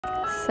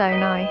So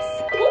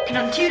nice. Walking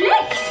on 2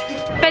 legs.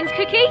 Ben's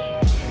cookie.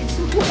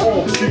 Good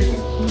morning.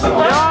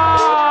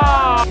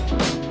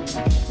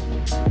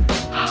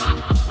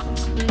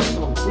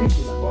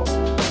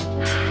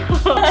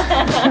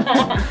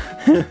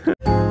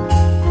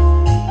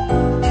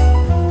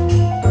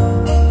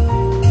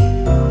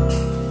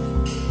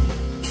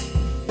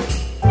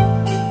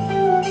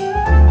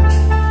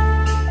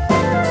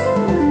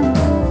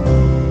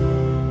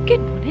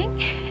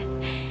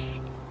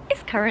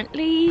 It's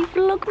currently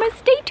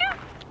Vlogmas day 2.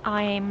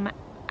 I'm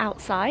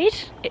outside.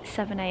 It's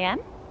 7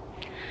 AM.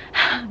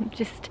 I'm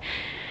just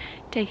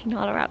taking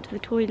Nala out to the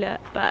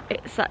toilet, but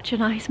it's such a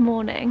nice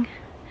morning.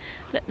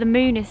 Look, the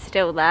moon is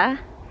still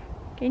there.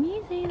 Can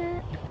you see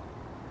that?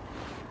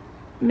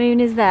 Moon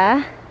is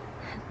there.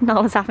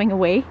 Nala's having a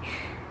wee.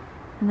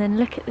 And then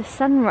look at the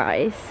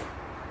sunrise.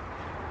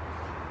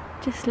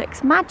 Just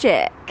looks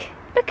magic.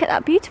 Look at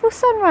that beautiful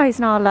sunrise,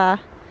 Nala.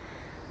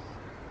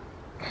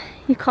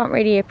 You can't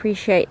really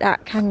appreciate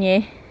that, can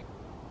you?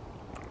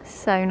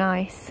 So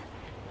nice.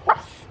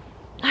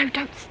 No,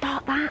 don't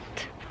start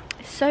that.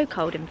 It's so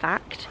cold, in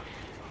fact,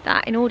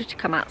 that in order to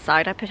come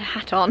outside I put a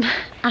hat on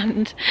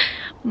and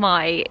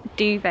my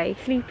duvet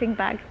sleeping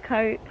bag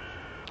coat.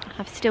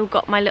 I've still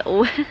got my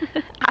little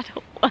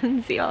adult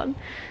onesie on.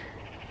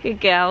 Good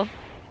girl.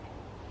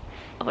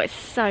 Oh, it's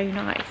so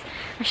nice.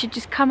 I should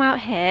just come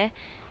out here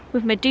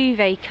with my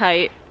duvet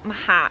coat, my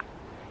hat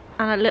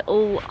and a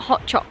little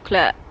hot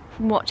chocolate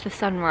and watch the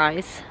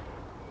sunrise.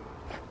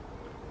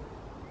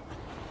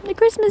 The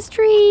Christmas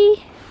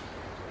tree.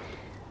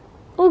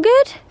 All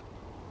good?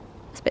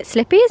 It's a bit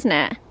slippy, isn't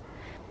it?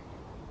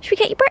 Should we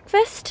get you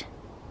breakfast?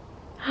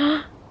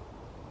 Come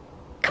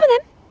on then.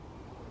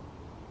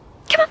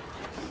 Come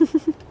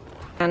on.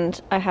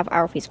 And I have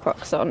Alfie's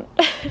Crocs on,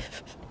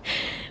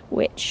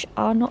 which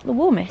are not the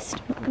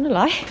warmest, not gonna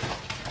lie.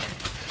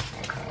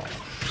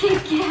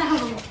 Good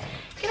girl.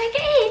 Can I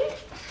get in?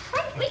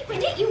 Wait a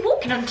minute, you're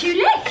walking on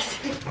 2 legs.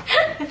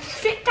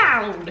 Sit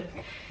down.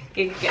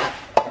 Good girl.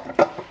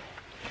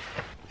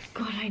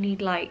 God, I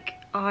need like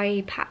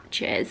eye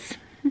patches.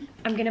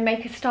 I'm gonna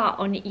make a start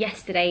on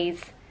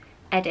yesterday's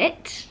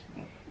edit.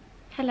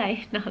 Hello,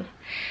 Nala.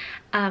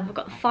 I've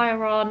got the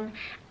fire on,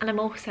 and I'm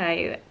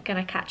also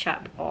gonna catch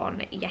up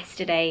on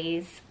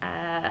yesterday's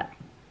I'm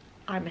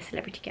a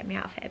Celebrity, Get Me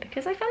Out of Here,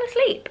 because I fell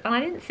asleep and I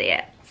didn't see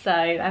it. So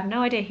I have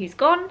no idea who's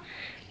gone,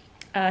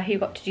 who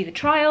got to do the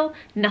trial,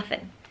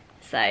 nothing.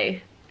 So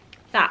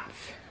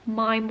that's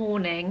my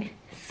morning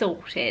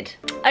sorted.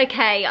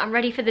 Okay, I'm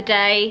ready for the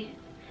day.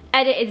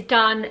 Edit is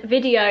done,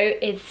 video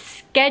is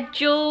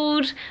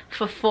scheduled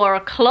for 4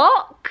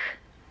 o'clock.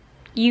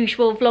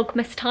 Usual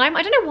Vlogmas time.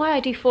 I don't know why I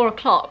do 4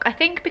 o'clock. I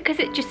think because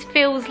it just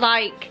feels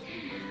like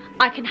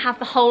I can have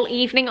the whole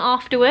evening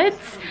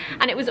afterwards,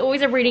 and it was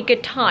always a really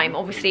good time,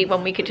 obviously,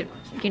 when we could,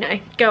 you know,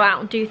 go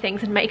out and do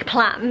things and make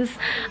plans.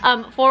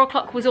 4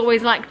 o'clock was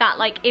always like that,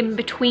 like in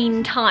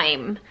between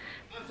time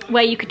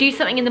where you could do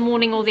something in the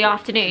morning or the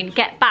afternoon,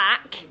 get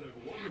back,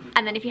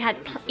 and then if you had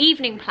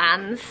evening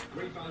plans,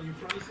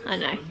 I don't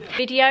know.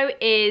 Video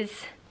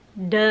is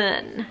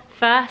done.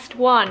 First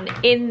one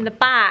in the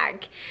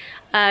bag.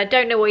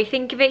 Don't know what you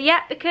think of it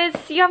yet because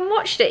you haven't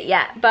watched it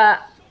yet, but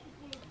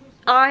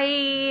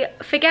I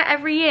forget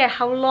every year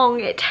how long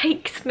it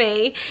takes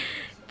me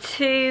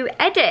to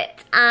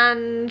edit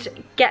and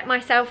get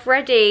myself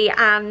ready,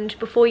 and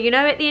before you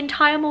know it, the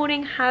entire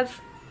morning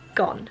has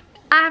gone.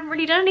 I haven't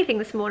really done anything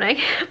this morning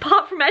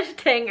apart from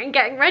editing and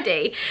getting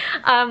ready.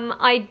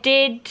 I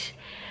did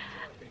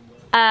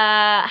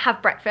have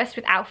breakfast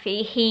with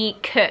Alfie. He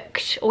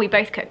cooked, or we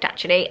both cooked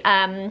actually.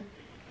 Had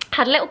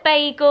a little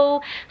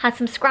bagel, had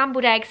some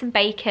scrambled eggs and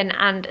bacon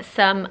and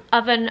some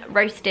oven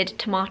roasted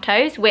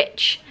tomatoes,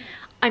 which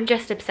I'm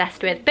just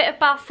obsessed with. Bit of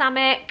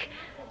balsamic,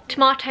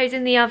 tomatoes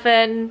in the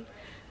oven,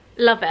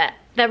 love it.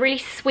 They're really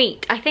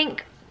sweet. I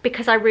think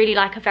because I really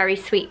like a very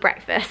sweet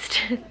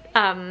breakfast,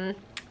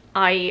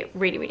 I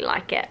really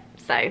like it.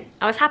 So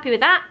I was happy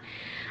with that.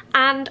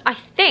 And I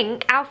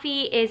think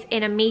Alfie is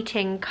in a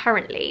meeting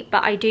currently,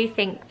 but I do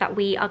think that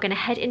we are gonna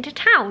head into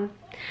town.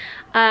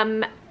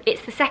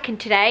 It's the 2nd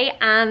today,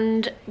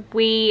 and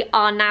we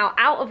are now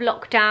out of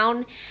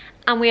lockdown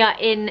and we are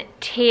in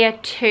tier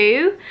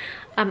 2.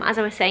 As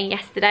I was saying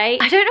yesterday,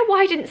 I don't know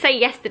why I didn't say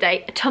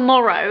yesterday,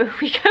 tomorrow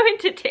we go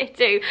into tier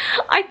 2.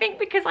 I think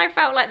because I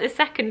felt like the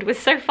 2nd was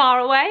so far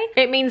away.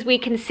 It means we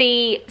can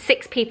see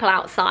 6 people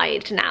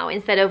outside now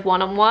instead of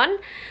 1-on-1.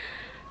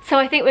 So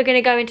I think we're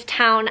gonna go into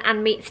town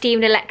and meet Steve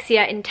and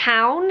Alexia in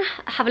town,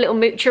 have a little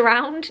mooch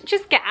around,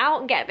 just get out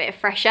and get a bit of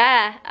fresh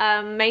air.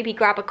 Maybe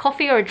grab a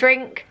coffee or a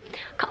drink.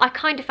 I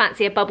kind of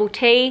fancy a bubble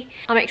tea.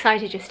 I'm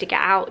excited just to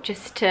get out,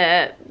 just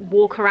to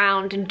walk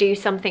around and do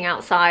something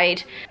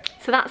outside.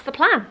 So that's the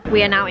plan.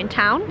 We are now in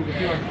town.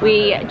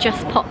 We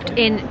just popped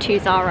into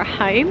Zara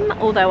Home,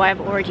 although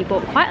I've already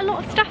bought quite a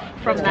lot of stuff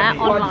from there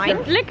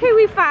online. Look who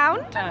we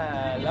found.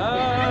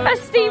 Hello.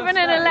 Stephen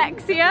and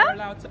Alexia. We're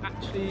allowed to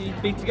actually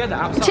be together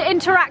outside. To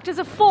interact as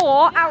a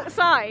 4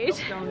 outside.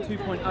 Lockdown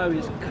 2.0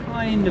 is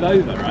kind of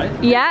over, right?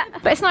 Yeah,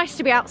 but it's nice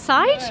to be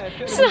outside. Yeah, it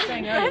feels like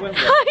saying earlier, weren't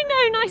we? I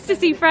know, nice to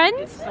see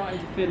friends. It's starting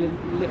to feel a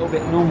little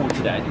bit normal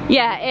today.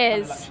 Yeah, it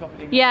is. Like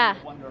shopping, Yeah,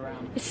 wander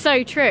around. it's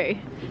so true.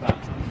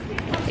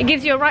 It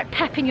gives you a right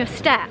pep in your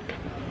step.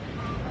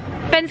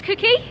 Ben's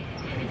cookie?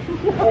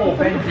 Oh,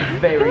 Ben's is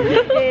very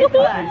good.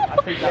 I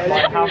think that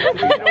might have to. We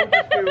can all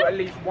just do at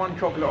least one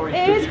chocolate orange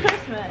cookie. It is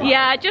Christmas.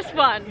 Yeah, just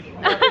one.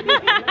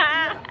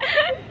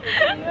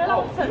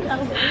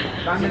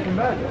 Bangers and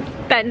burgers.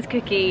 Ben's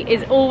cookie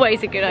is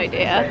always a good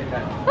idea.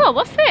 Oh,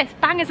 what's this?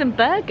 Bangers and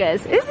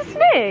burgers. Is this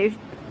new?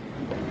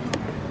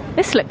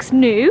 This looks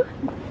new.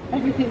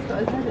 Everything's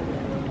got a head in it.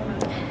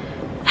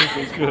 This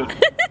looks good.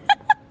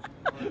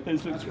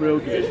 This looks real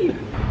good.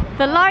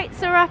 The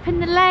lights are up in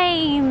the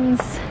lanes.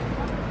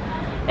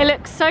 It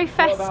looks so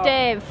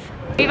festive.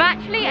 We've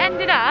actually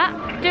ended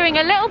up doing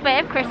a little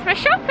bit of Christmas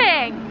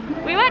shopping.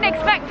 We weren't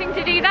expecting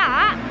to do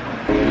that.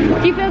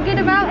 Do you feel good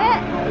about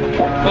it?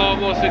 Far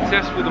more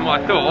successful than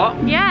what I thought.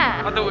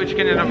 Yeah. I thought we were just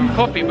going to end up with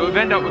coffee, but we've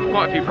ended up with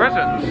quite a few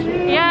presents.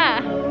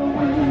 Yeah.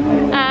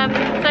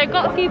 So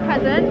got a few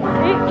presents.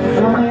 Oops.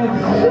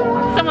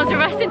 Someone's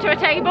reversed into a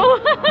table.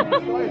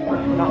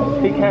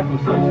 Be careful,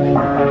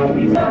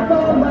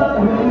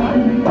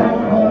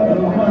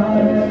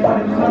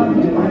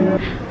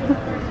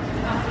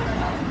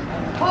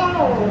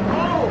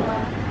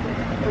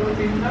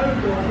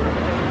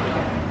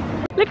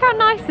 Look how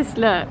nice this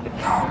looks.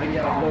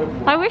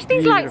 I wish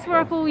these lights were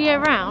up all year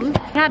round.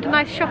 We had a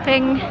nice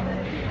shopping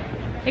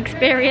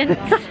experience.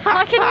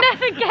 I can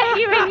never get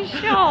you in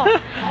shot.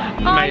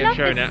 Oh, I love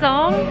this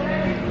song.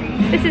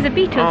 This is a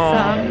Beatles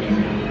song.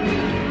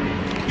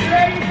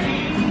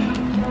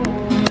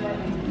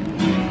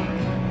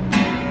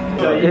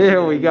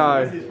 Here we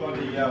go. This is for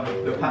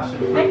the passion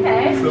fruit.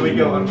 Okay. So we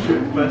go on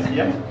shoot first,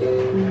 yeah?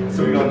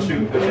 So we go on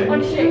shoot, okay?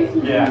 On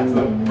shoot? Yeah,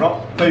 so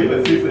rock,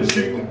 paper, scissors,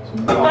 shoot.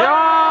 Oh,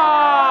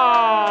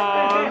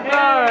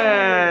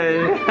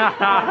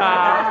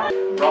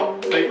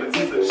 Rock, paper,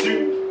 scissors,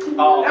 shoot.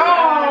 Oh!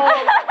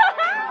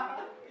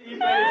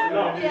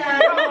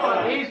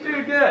 He's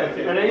too good.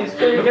 Okay. He's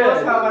too The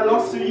first time I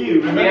lost to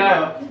you, remember?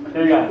 Yeah.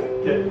 Here we go.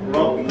 Okay,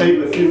 rock,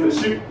 paper, scissors,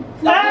 shoot.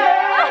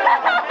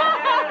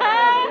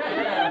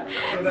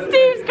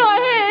 Steve's got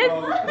his.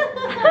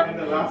 And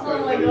the last one.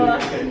 Oh my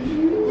god. Okay.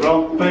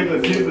 Rock, paper,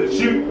 scissors,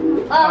 shoot.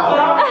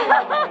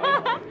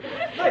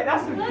 Wait,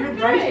 that's a good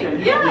race.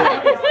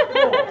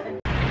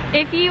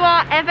 If you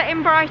are ever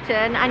in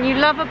Brighton and you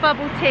love a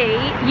bubble tea,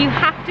 you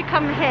have to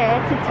come here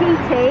to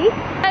TT.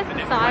 There's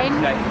the sign.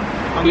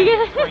 I'm going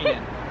to screen it.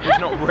 It's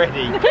not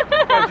ready.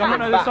 I don't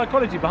know the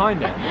psychology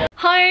behind it.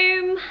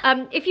 Home.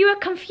 If you were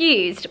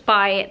confused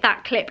by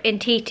that clip in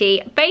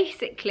TT,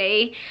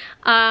 basically,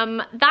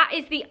 that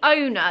is the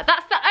owner.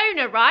 That's the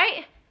owner,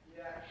 right?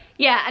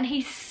 Yeah, and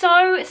he's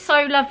so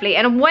lovely.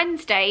 And on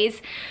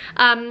Wednesdays,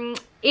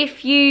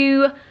 if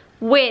you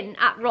win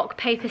at rock,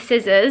 paper,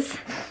 scissors,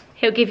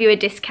 he'll give you a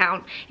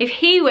discount. If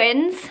he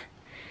wins,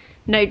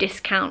 no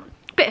discount.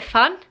 Bit of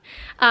fun.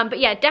 But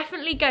yeah,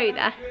 definitely go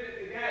there.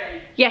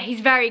 Yeah,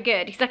 he's very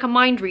good. He's like a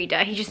mind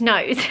reader. He just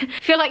knows. I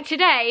feel like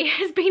today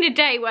has been a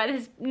day where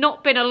there's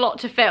not been a lot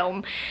to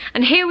film.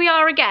 And here we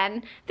are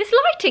again. This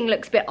lighting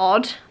looks a bit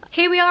odd.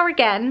 Here we are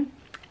again.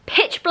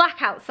 Pitch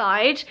black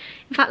outside.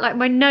 In fact, like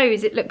my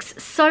nose, it looks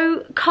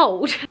so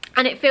cold.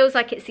 And it feels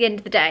like it's the end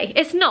of the day.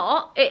 It's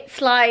not.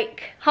 It's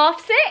like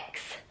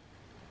 6:30.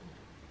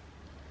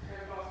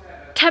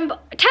 10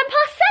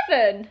 past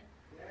 7.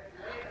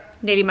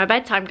 Nearly my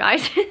bedtime,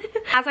 guys.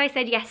 As I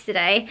said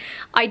yesterday,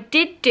 I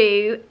did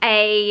do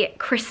a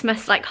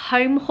Christmas like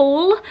home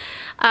haul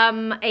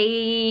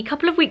a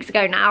couple of weeks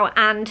ago now,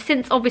 and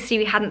since obviously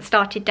we hadn't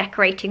started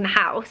decorating the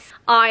house,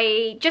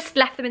 I just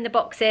left them in the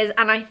boxes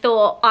and I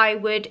thought I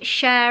would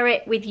share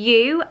it with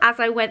you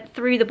as I went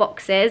through the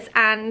boxes,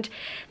 and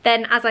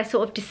then as I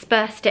sort of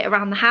dispersed it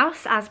around the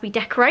house as we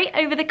decorate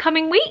over the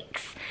coming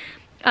weeks,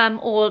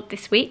 or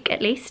this week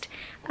at least.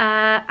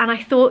 And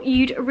I thought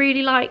you'd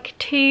really like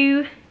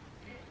to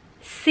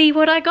see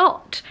what I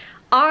got.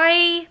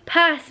 I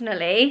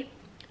personally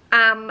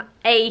am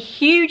a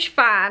huge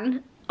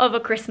fan of a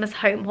Christmas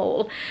home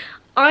haul.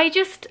 I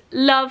just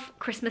love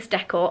Christmas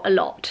decor a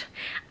lot,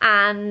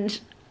 and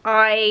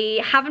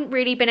I haven't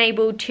really been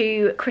able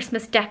to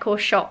Christmas decor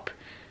shop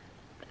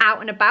out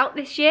and about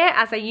this year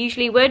as I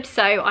usually would,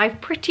 so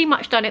I've pretty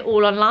much done it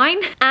all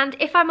online. And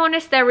if I'm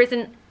honest, there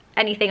isn't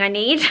anything I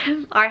need.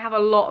 I have a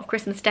lot of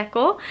Christmas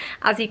decor,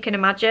 as you can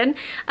imagine,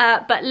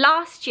 but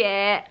last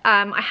year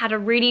I had a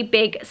really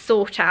big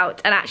sort out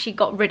and actually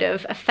got rid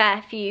of a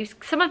fair few,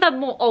 some of the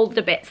more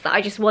older bits that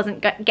I just wasn't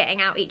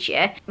getting out each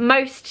year.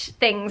 Most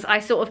things I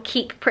sort of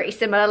keep pretty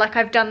similar, like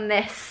I've done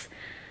this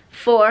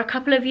for a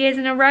couple of years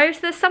in a row. So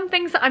there's some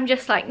things that I'm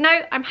just like,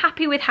 no, I'm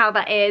happy with how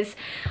that is.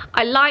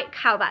 I like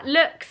how that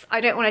looks. I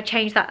don't want to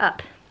change that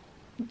up,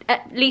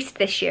 at least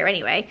this year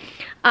anyway.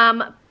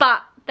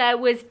 But there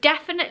was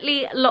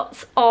definitely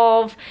lots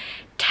of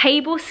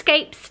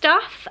tablescape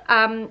stuff,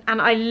 and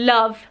I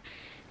love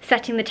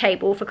setting the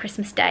table for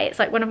Christmas Day. It's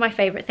like one of my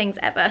favourite things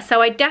ever.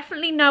 So I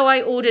definitely know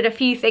I ordered a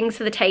few things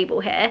for the table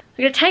here. I'm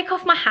gonna take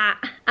off my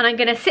hat and I'm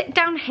gonna sit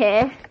down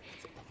here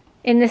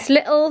in this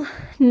little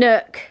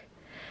nook,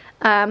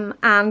 and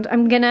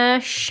I'm gonna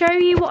show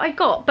you what I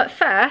got. But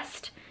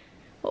first,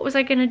 what was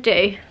I gonna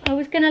do? I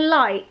was gonna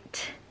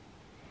light,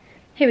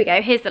 here we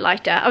go, here's the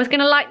lighter. I was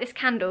gonna light this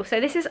candle. So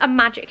this is a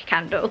magic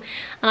candle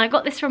and I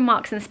got this from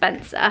Marks and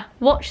Spencer.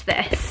 Watch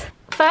this.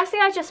 Firstly,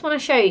 I just wanna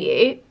show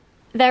you,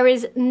 there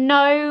is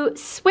no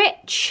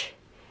switch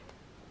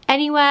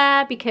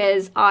anywhere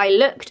because I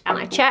looked and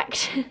I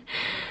checked.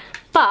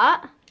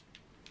 But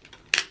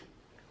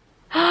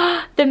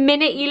the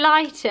minute you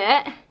light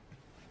it,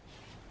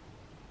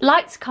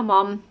 lights come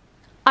on.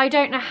 I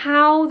don't know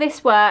how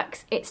this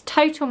works. It's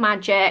total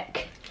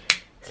magic.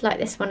 It's like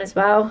this one as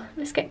well.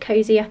 Let's get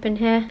cozy up in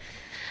here.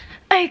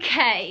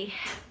 Okay,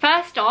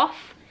 first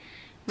off,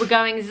 we're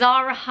going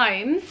Zara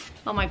home.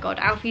 Oh my God,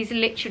 Alfie's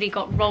literally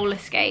got roller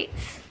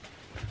skates.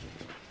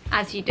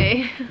 As you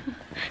do.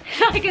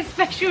 It's like a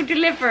special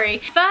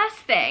delivery. First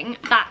thing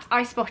that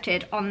I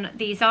spotted on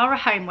the Zara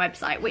home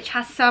website, which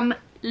has some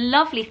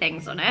lovely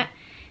things on it.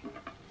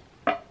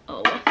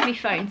 Oh, what's my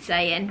phone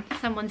saying?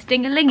 Someone's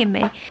ding-a-linging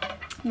me.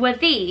 Were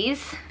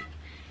these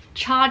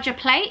charger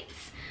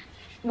plates,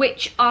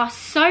 which are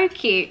so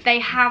cute. They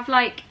have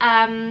like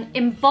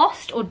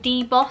embossed or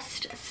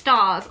debossed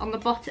stars on the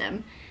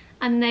bottom,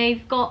 and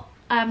they've got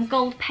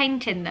gold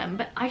paint in them,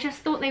 but I just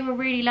thought they were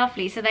really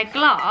lovely. So they're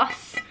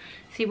glass,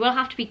 so you will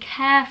have to be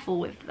careful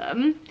with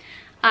them,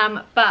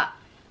 but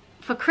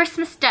for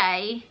Christmas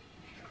Day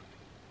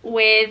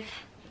with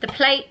the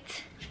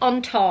plate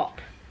on top,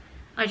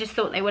 I just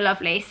thought they were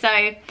lovely. So,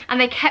 and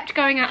they kept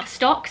going out of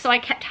stock, so I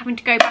kept having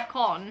to go back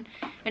on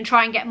and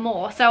try and get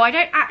more. So I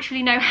don't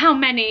actually know how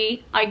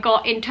many I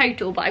got in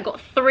total, but I got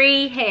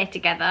 3 here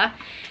together.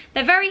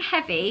 They're very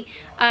heavy,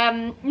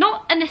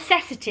 not a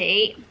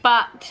necessity,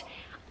 but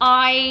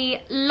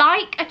I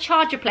like a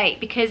charger plate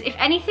because if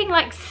anything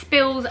like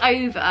spills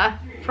over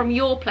from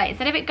your plate,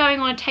 instead of it going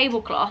on a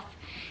tablecloth,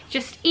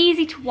 just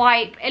easy to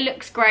wipe, it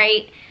looks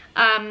great.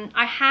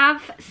 I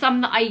have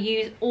some that I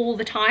use all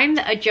the time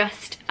that are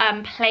just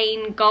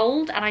plain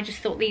gold, and I just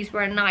thought these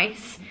were a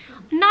nice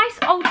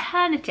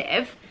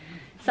alternative.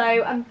 So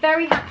I'm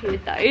very happy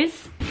with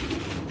those.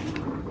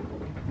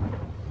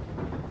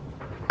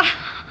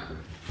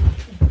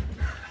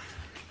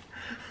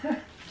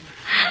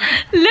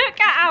 Look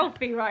at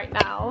Alfie right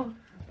now.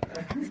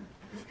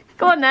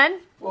 Go on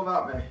then. What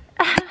about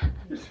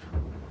me?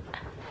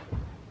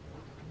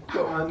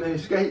 Got my new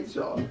skates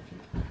on.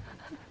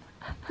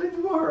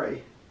 Don't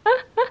worry.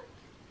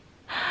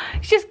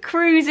 He's just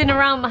cruising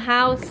around the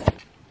house.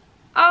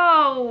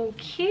 Oh,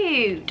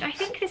 cute. I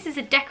think this is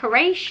a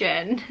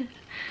decoration,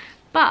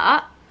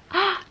 but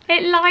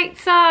it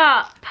lights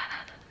up.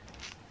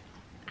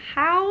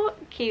 How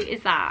cute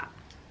is that?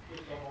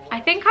 I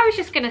think I was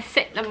just gonna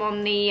sit them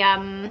on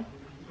the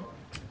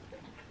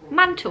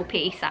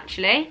mantelpiece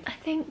actually. I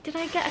think, did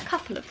I get a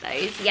couple of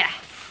those? Yes.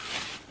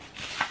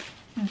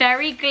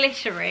 Very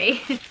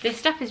glittery. This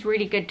stuff is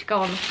really good to go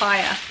on the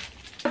fire.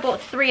 I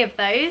bought 3 of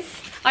those.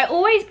 I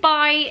always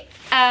buy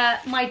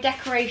my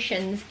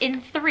decorations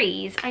in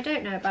 3s. I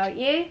don't know about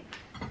you.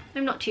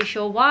 I'm not too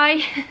sure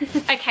why.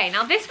 Okay,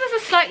 now this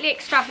was a slightly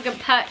extravagant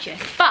purchase,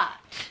 but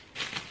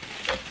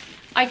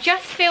I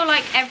just feel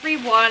like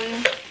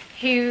everyone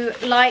who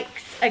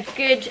likes a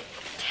good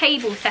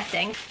table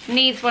setting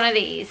needs one of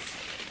these.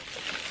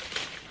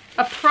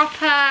 A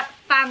proper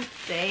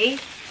fancy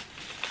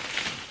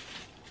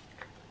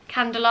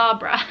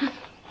candelabra.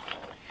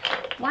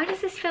 Why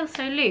does this feel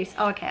so loose?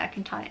 Oh, okay, I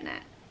can tighten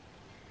it.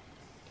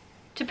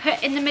 To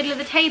put in the middle of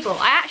the table.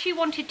 I actually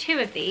wanted 2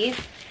 of these,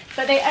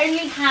 but they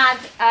only had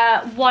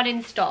 1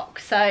 in stock.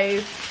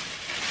 So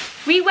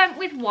we went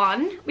with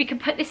 1. We can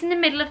put this in the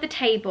middle of the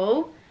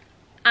table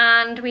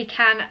and we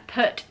can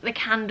put the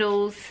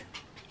candles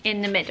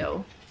in the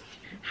middle.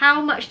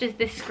 How much does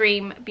this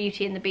scream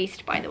Beauty and the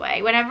Beast, by the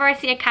way? Whenever I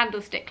see a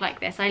candlestick like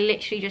this, I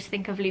literally just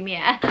think of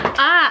Lumiere.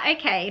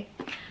 Okay.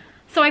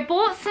 So I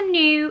bought some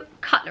new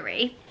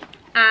cutlery,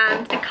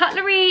 and the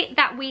cutlery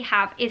that we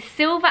have is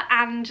silver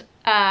and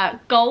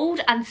gold,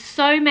 and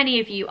so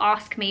many of you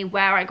ask me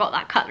where I got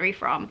that cutlery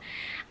from.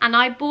 And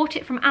I bought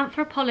it from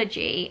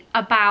Anthropology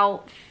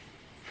about,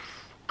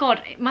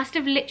 God, it must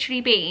have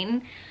literally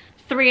been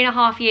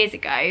 3.5 years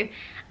ago,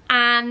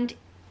 and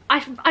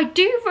I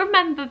do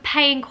remember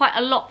paying quite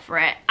a lot for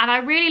it, and I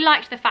really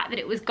liked the fact that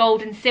it was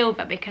gold and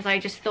silver because I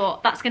just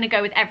thought that's going to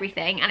go with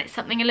everything and it's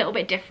something a little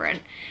bit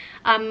different.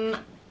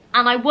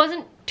 And I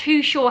wasn't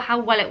too sure how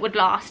well it would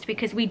last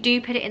because we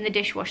do put it in the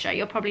dishwasher.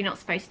 You're probably not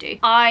supposed to.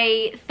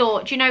 I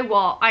thought, do you know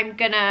what, I'm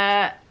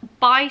gonna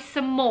buy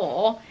some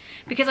more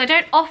because I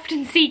don't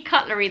often see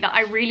cutlery that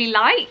I really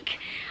like.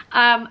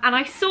 And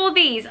I saw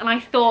these and I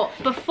thought,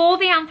 before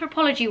the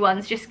Anthropology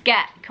ones just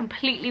get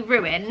completely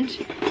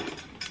ruined,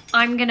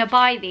 I'm gonna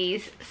buy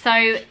these.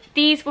 So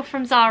these were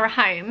from Zara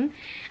Home,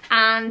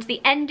 and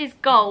the end is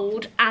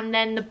gold and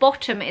then the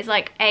bottom is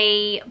like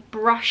a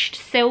brushed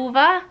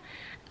silver,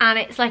 and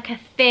it's like a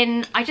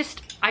thin, I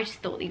just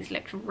thought these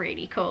looked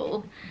really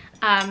cool.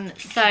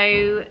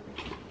 So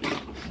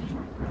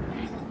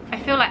I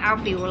feel like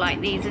Alfie will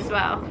like these as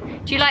well.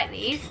 Do you like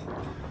these?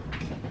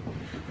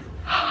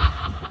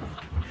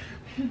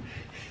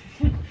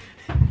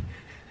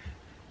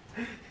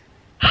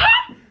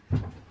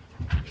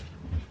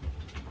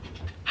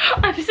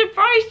 I'm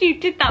surprised you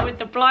did that with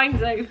the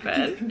blinds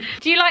open.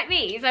 Do you like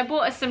these? I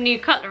bought us some new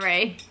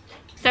cutlery.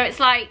 So it's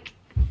like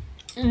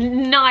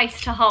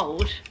nice to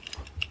hold.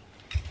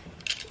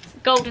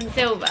 Gold and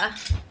silver.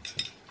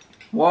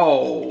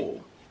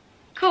 Whoa.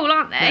 Cool,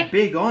 aren't they? They're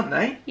big, aren't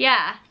they?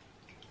 Yeah.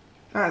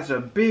 That's a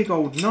big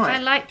old knife. I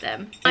like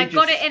them. I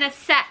got it in a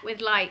set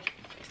with like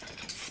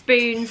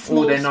spoons, small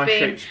all their spoon. nice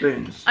shaped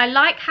spoons. I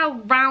like how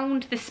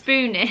round the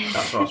spoon is.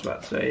 That's what I was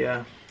about to say,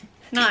 yeah.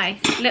 It's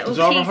nice. Little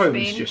Zara Home's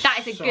teaspoon. just That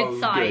is a so good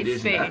size good,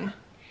 isn't spoon. it?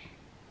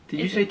 Did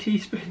you say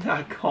teaspoon?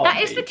 That can't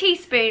That is be. the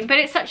teaspoon, but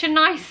it's such a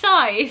nice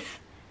size.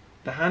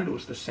 The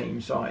handle's the same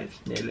size,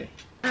 nearly.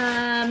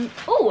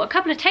 Oh, a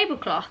couple of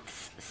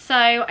tablecloths. So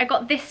I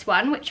got this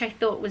one, which I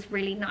thought was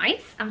really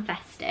nice and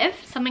festive.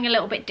 Something a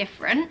little bit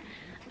different.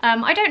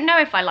 I don't know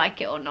if I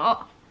like it or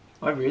not.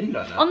 I really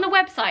like that. On the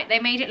website, they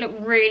made it look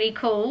really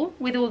cool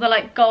with all the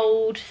like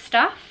gold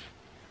stuff.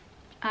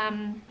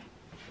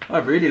 I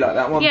really like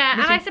that one. Yeah,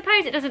 and I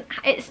suppose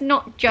it's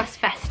not just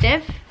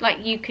festive.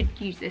 Like, you could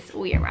use this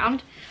all year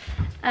round.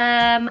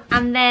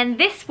 And then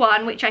this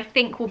one, which I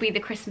think will be the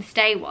Christmas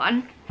Day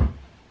one,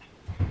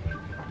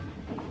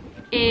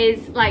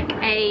 is like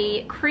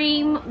a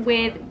cream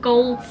with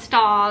gold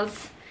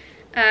stars.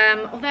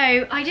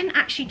 Although I didn't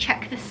actually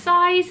check the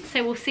size,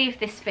 so we'll see if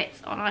this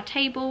fits on our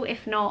table.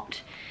 If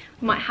not,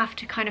 we might have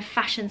to kind of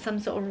fashion some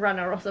sort of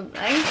runner or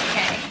something.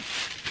 Okay,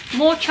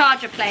 more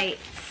charger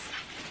plates.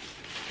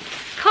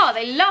 God,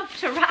 they love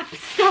to wrap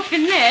stuff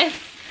in this.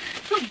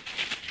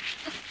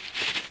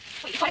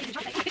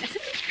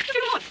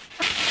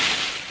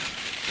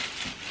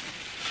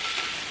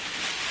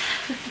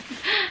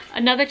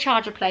 Another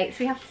charger plate. So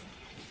we have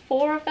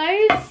 4 of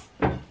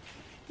those.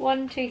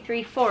 1, 2,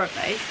 3, 4 of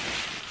those.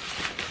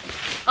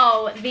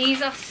 Oh,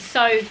 these are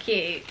so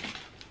cute.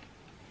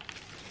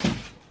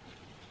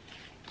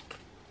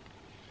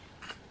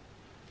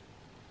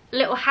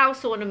 Little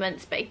house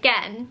ornaments, but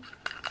again,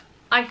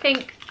 I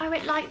think, oh,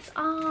 it lights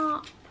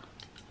up.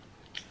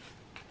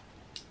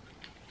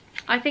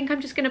 I think I'm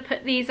just gonna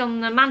put these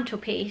on the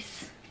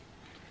mantelpiece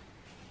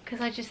because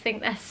I just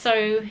think they're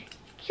so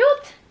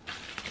cute.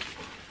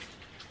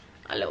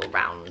 A little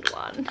round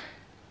one.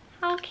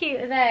 How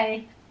cute are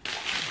they?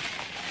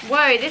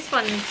 Whoa, this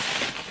one's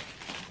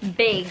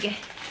big.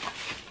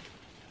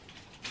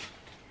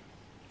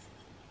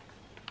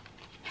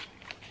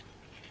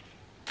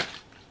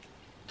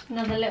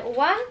 Another little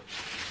one.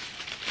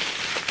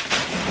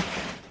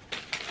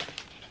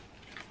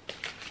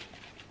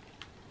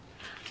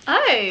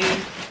 Oh,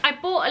 I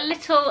bought a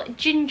little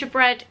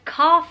gingerbread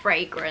car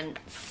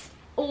fragrance.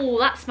 Oh,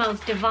 that smells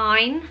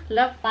divine.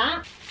 Love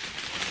that.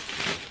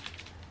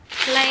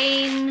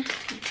 Plain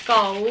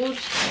gold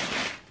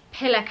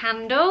pillar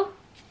candle.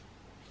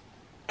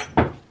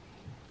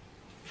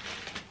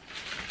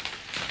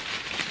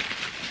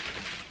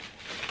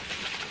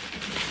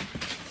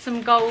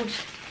 Some gold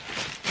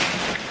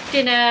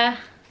dinner.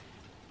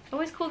 I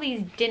always call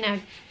these dinner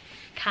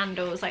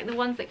candles, like the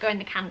ones that go in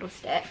the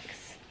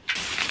candlesticks.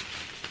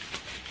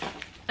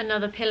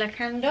 Another pillar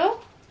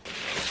candle.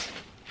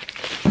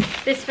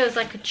 This feels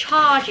like a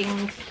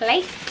charging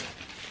plate.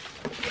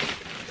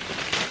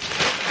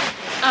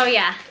 Oh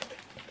yeah,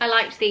 I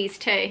liked these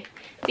too.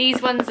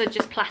 These ones are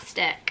just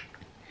plastic.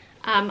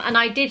 And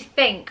I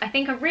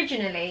think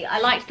originally I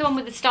liked the one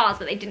with the stars,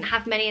 but they didn't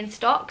have many in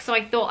stock, so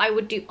I thought I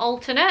would do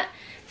alternate.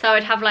 So I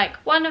would have like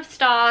one of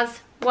stars,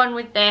 one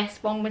with this,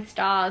 one with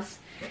stars,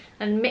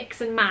 and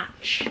mix and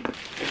match.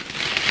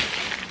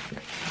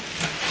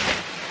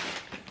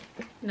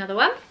 Another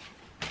one.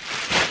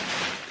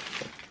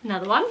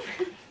 Another one.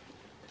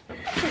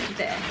 What is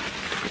this?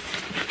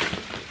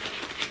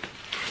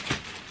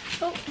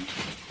 Oh.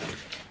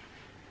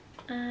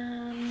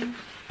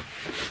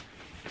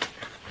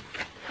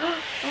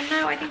 Oh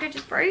no, I think I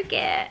just broke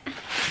it.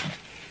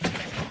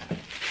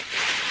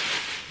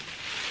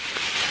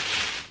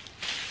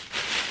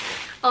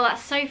 Oh,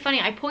 that's so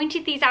funny. I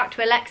pointed these out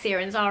to Alexia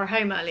in Zara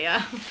Home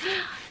earlier,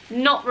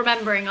 not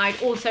remembering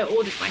I'd also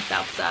ordered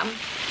myself some.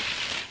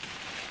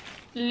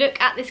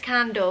 Look at this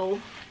candle.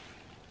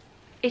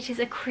 It is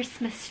a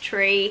Christmas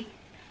tree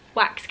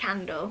wax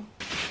candle.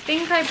 I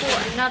think I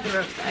bought another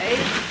of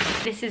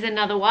those. This is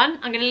another one.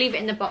 I'm going to leave it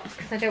in the box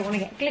because I don't want to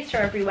get glitter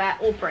everywhere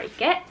or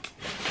break it.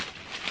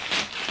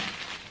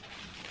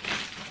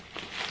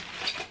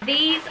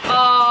 These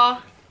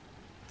are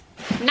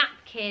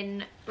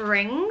napkin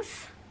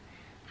rings.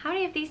 How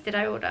many of these did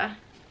I order?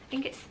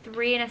 think it's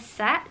 3 in a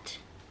set.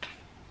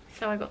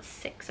 So I got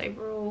 6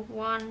 overall.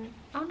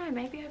 Oh no,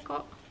 maybe I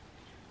got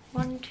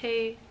 1,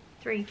 2,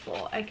 3,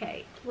 4.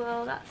 Okay,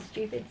 well that's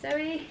stupid.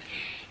 Zoe,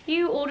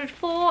 you ordered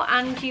 4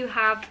 and you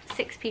have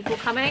 6 people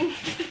coming.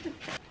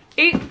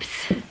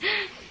 Oops.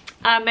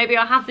 Maybe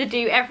I'll have to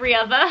do every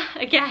other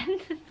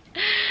again.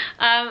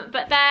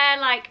 But they're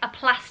like a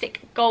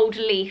plastic gold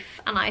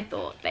leaf and I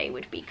thought they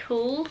would be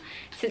cool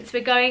since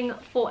we're going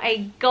for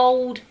a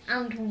gold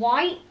and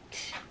white.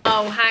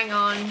 Oh, hang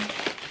on.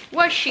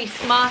 Was she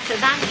smarter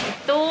than she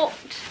thought?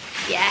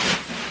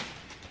 Yes.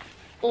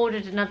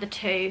 Ordered another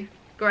 2.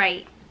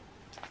 Great.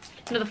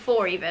 Another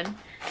 4 even.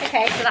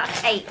 Okay, so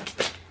that's 8.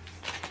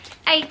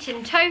 8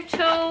 in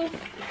total.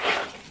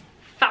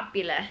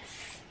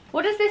 Fabulous.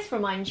 What does this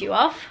remind you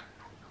of?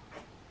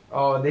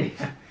 Oh, the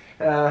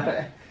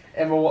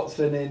Emma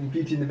Watson in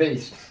Beauty and the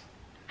Beast.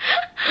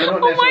 Oh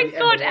my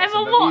god,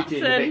 Emma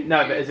Watson!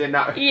 No, but as in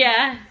that.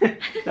 Yeah.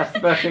 That's the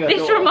first thing I thought.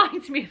 This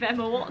reminds me of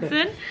Emma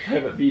Watson.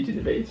 No, but Beauty and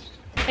the Beast.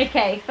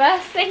 Okay,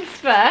 first things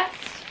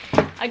first.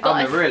 I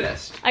got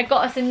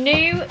us a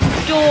new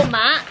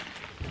doormat.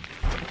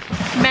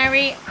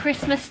 Merry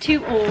Christmas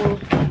to all.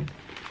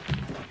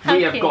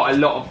 We have got a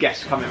lot of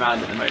guests coming around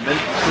at the moment, so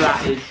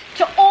that is...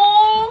 To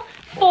all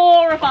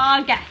 4 of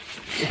our guests.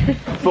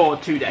 For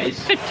 2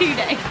 days. For 2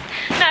 days.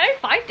 No,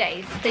 5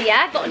 days. So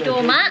yeah, got a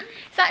doormat.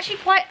 It's actually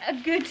quite a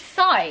good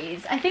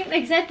size. I think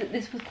they said that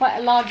this was quite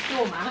a large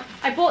doormat.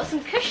 I bought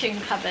some cushion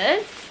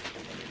covers.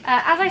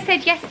 As I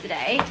said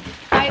yesterday,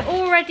 I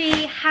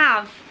already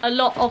have a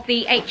lot of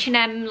the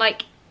H&M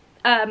like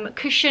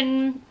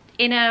cushions.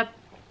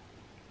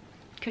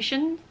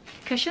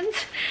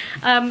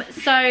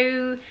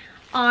 So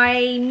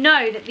I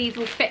know that these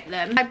will fit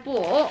them. I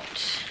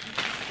bought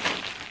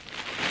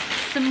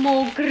some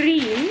more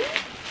green.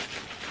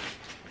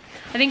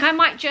 I think I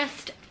might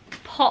just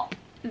pop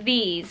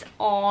these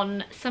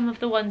on some of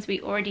the ones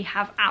we already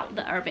have out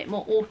that are a bit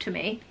more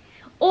autumny.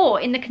 Or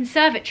in the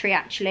conservatory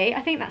actually.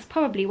 I think that's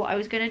probably what I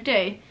was going to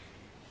do.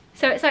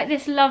 So it's like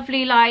this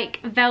lovely like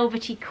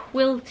velvety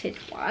quilted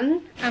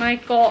one. And I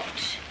got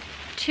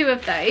 2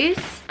 of those.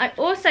 I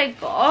also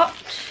got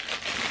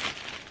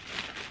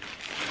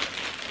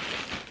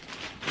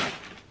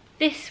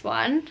this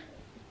one,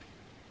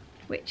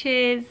 which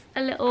is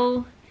a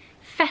little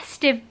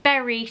festive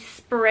berry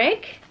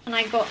sprig. And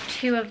I got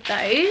 2 of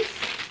those.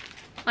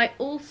 I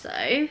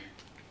also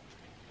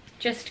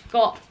just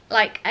got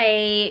like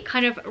a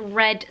kind of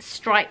red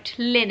striped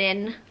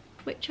linen,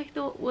 which I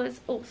thought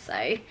was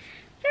also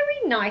very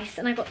nice.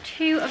 And I got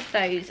 2 of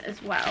those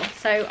as well.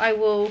 So I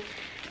will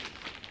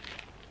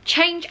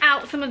change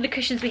out some of the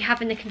cushions we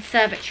have in the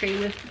conservatory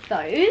with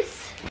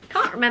those.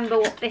 Can't remember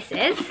what this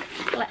is.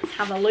 Let's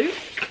have a look.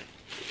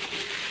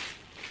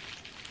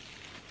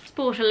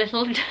 Bought a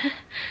little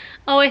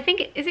oh, I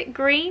think is it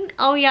green?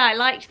 Oh yeah, I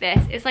liked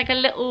this. It's like a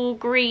little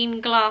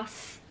green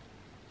glass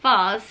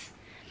vase,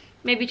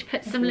 maybe to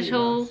put some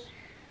little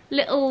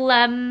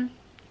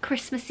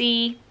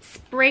Christmassy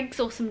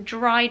sprigs or some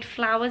dried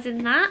flowers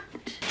in that.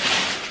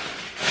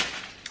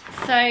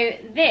 So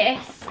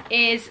this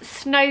is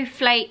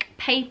snowflake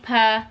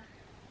paper,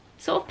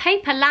 sort of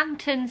paper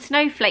lantern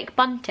snowflake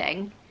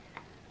bunting,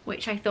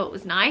 which I thought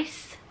was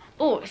nice.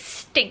 Oh, it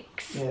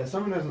stinks. Yeah,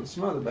 something doesn't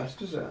smell the best,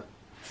 does it?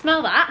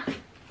 Smell that?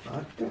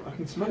 I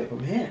can smell it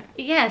from here.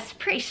 Yeah, it's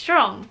pretty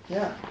strong.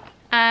 Yeah.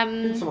 I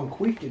think someone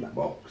queefed in that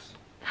box.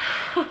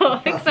 I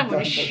think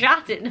someone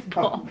shat it in a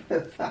box.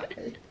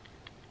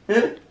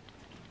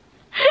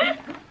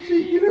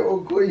 Cheeky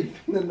little queef,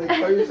 and then they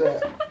close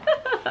it.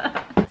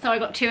 So I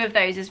got 2 of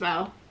those as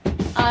well.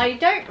 I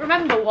don't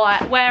remember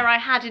where I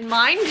had in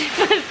mind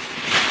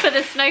for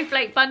the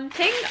snowflake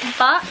bunting,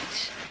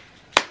 but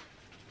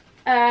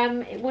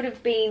it would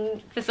have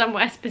been for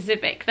somewhere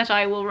specific that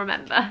I will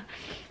remember.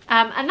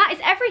 And that is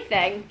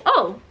everything.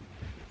 Oh,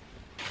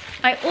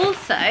 I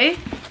also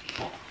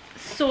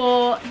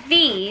saw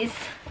these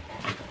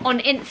on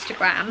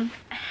Instagram.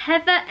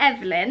 Heather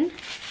Evelyn,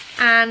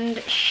 and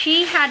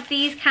she had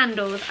these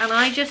candles and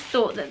I just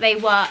thought that they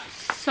were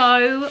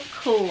so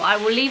cool. I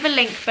will leave a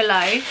link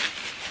below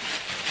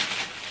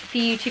for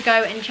you to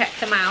go and check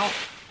them out.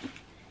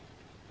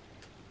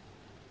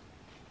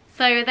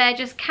 So they're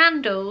just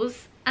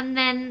candles, and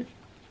then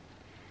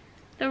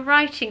the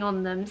writing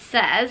on them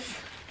says,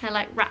 they're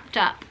like wrapped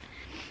up,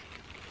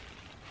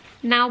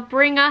 "Now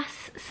bring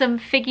us some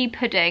figgy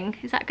pudding."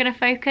 Is that going to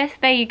focus?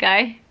 There you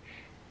go.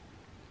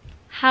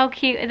 How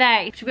cute are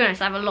they? To be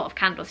honest, I have a lot of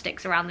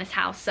candlesticks around this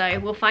house, so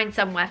we'll find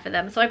somewhere for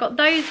them. So I got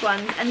those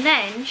ones, and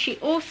then she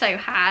also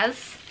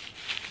has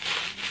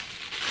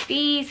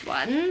these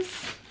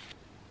ones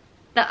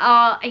that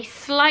are a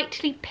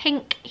slightly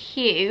pink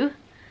hue,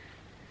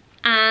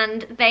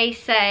 and they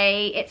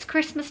say it's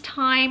Christmas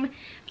time,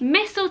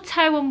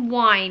 mistletoe and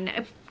wine,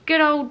 a good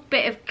old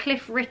bit of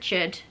Cliff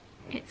Richard.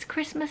 It's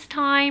Christmas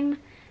time,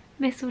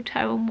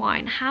 mistletoe and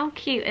wine. How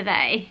cute are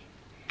they?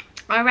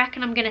 I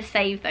reckon I'm gonna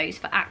save those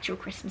for actual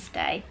Christmas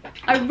Day.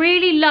 I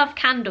really love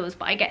candles,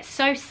 but I get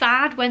so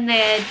sad when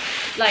they're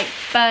like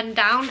burned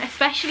down,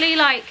 especially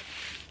like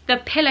the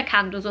pillar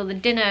candles or the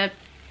dinner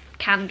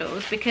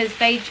candles, because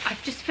I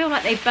just feel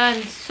like they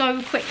burn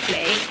so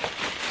quickly,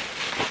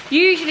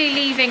 usually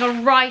leaving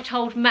a right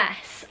old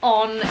mess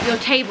on your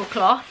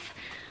tablecloth.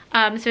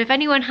 So if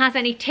anyone has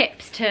any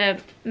tips to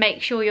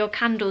make sure your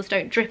candles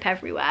don't drip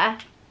everywhere,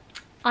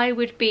 I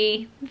would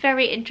be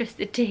very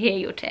interested to hear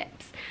your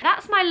tips.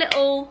 That's my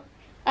little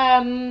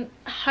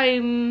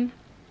home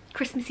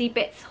Christmassy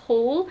bits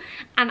haul,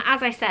 and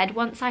as I said,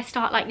 once I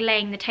start like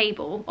laying the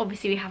table,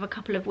 obviously we have a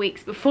couple of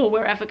weeks before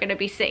we're ever going to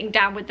be sitting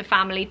down with the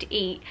family to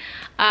eat,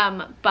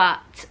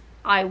 but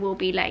I will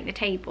be laying the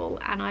table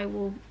and I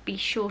will be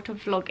sure to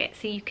vlog it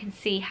so you can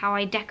see how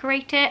I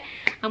decorate it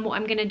and what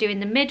I'm going to do in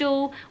the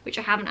middle, which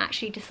I haven't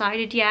actually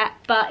decided yet,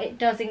 but it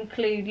does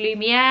include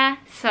lumiere,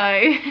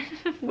 so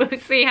we'll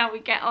see how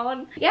we get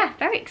on. Yeah,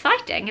 very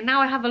exciting. And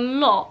now I have a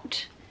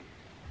lot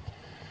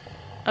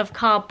of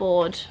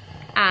cardboard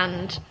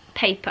and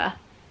paper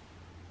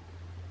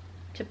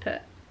to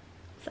put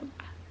somewhere.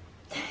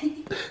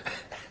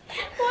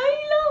 Why are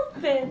you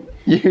laughing?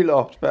 You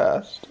laughed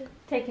first.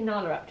 Taking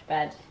Nala up to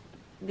bed.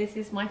 This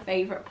is my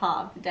favourite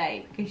part of the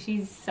day because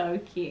she's so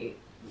cute.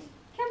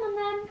 Come on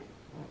then.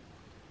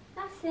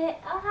 That's it.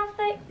 I'll have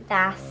the...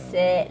 That's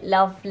it.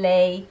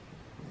 Lovely.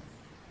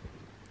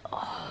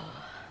 Oh.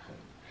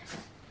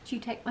 Do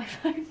you take my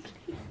phone,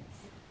 please?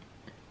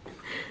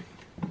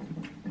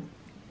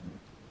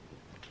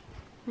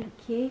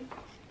 Thank you.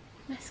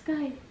 Let's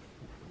go.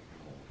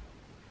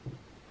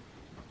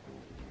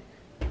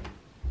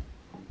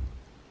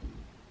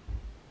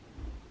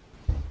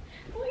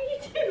 What are you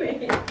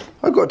doing?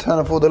 I've got to turn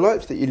off all the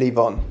lights that you leave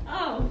on.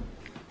 Oh.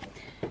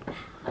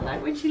 I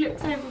like when she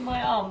looks over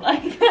my arm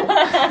like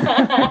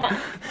that.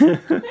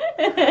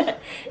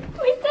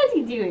 What's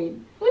Daddy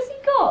doing? What's he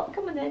got?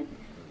 Come on then.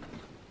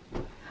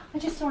 I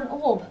just saw an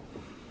orb.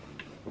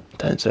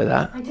 Don't say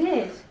that. I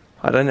did.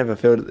 I don't ever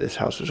feel that this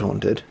house was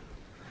haunted.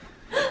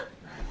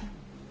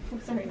 Oh,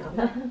 sorry,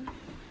 Nala.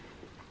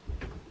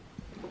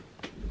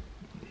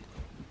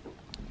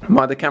 Am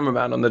I the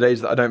cameraman on the days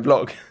that I don't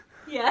vlog?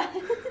 Yeah.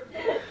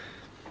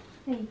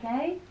 There you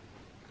go.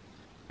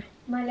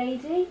 My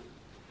lady.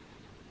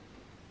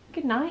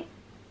 Good night.